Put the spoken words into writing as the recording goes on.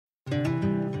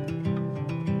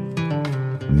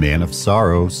Man of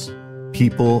Sorrows,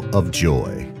 People of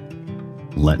Joy.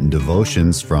 Lenten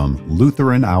devotions from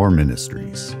Lutheran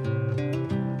Ministries.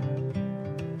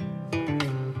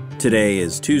 Today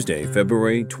is Tuesday,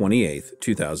 February 28th,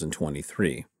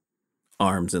 2023.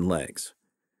 Arms and Legs.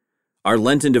 Our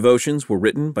Lenten devotions were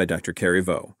written by Dr. Carrie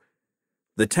Vo.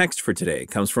 The text for today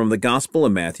comes from the Gospel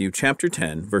of Matthew, chapter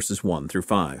 10, verses 1 through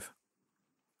 5.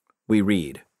 We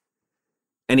read,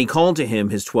 "And he called to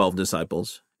him his 12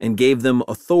 disciples, and gave them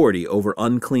authority over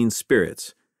unclean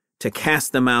spirits, to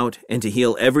cast them out and to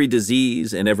heal every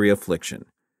disease and every affliction.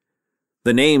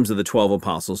 The names of the 12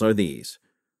 apostles are these: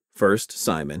 first,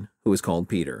 Simon, who is called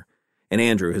Peter, and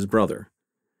Andrew his brother,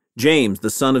 James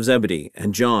the son of Zebedee,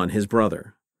 and John his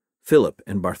brother, Philip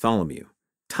and Bartholomew,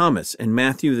 Thomas and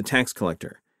Matthew the tax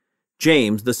collector,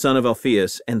 James the son of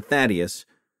Alphaeus and Thaddeus,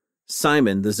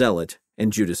 Simon the zealot,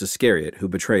 and Judas Iscariot, who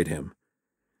betrayed him.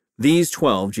 These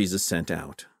 12 Jesus sent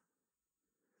out."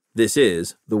 This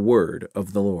is the word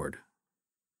of the Lord.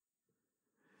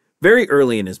 Very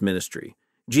early in his ministry,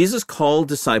 Jesus called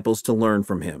disciples to learn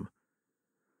from him.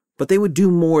 But they would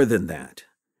do more than that.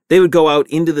 They would go out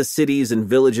into the cities and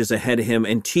villages ahead of him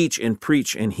and teach and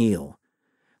preach and heal.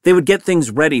 They would get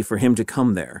things ready for him to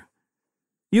come there.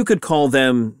 You could call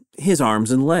them his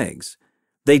arms and legs.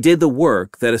 They did the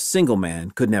work that a single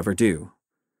man could never do.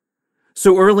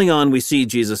 So early on, we see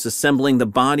Jesus assembling the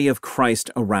body of Christ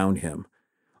around him.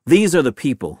 These are the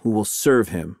people who will serve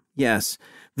him. Yes,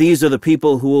 these are the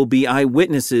people who will be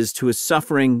eyewitnesses to his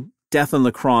suffering, death on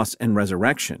the cross, and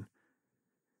resurrection.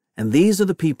 And these are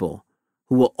the people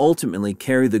who will ultimately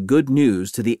carry the good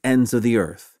news to the ends of the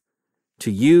earth,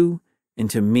 to you and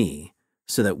to me,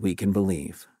 so that we can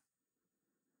believe.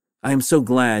 I am so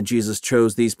glad Jesus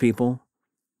chose these people.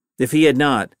 If he had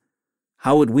not,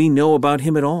 how would we know about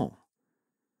him at all?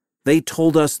 They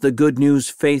told us the good news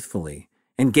faithfully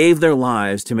and gave their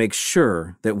lives to make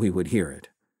sure that we would hear it.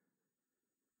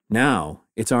 Now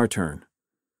it's our turn.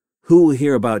 Who will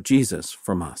hear about Jesus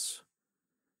from us?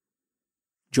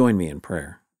 Join me in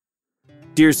prayer.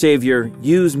 Dear Savior,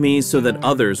 use me so that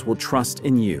others will trust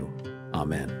in you.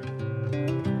 Amen.